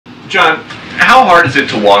John, how hard is it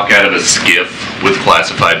to walk out of a SCIF with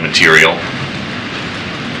classified material?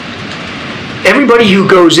 Everybody who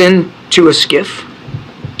goes into a SCIF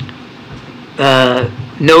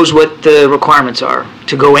knows what the requirements are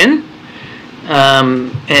to go in,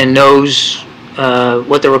 and knows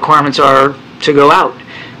what the requirements are to go out.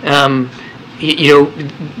 You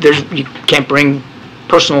can't bring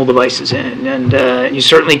personal devices in, and you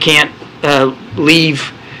certainly can't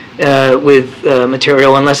leave with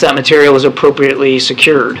material unless that material is appropriately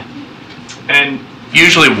secured. And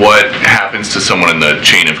usually what happens to someone in the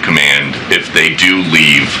chain of command if they do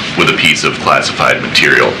leave with a piece of classified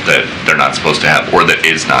material that they're not supposed to have or that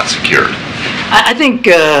is not secured? I think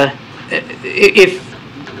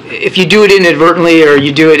if you do it inadvertently, or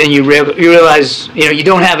you do it and you realize you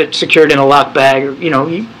don't have it secured in a locked bag, or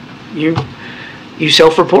you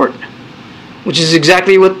self-report, which is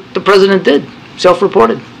exactly what the president did.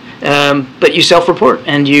 Self-reported, but you self-report,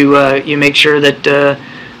 and you make sure that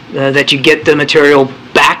that you get the material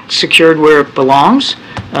back secured where it belongs,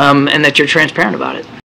 and that you're transparent about it.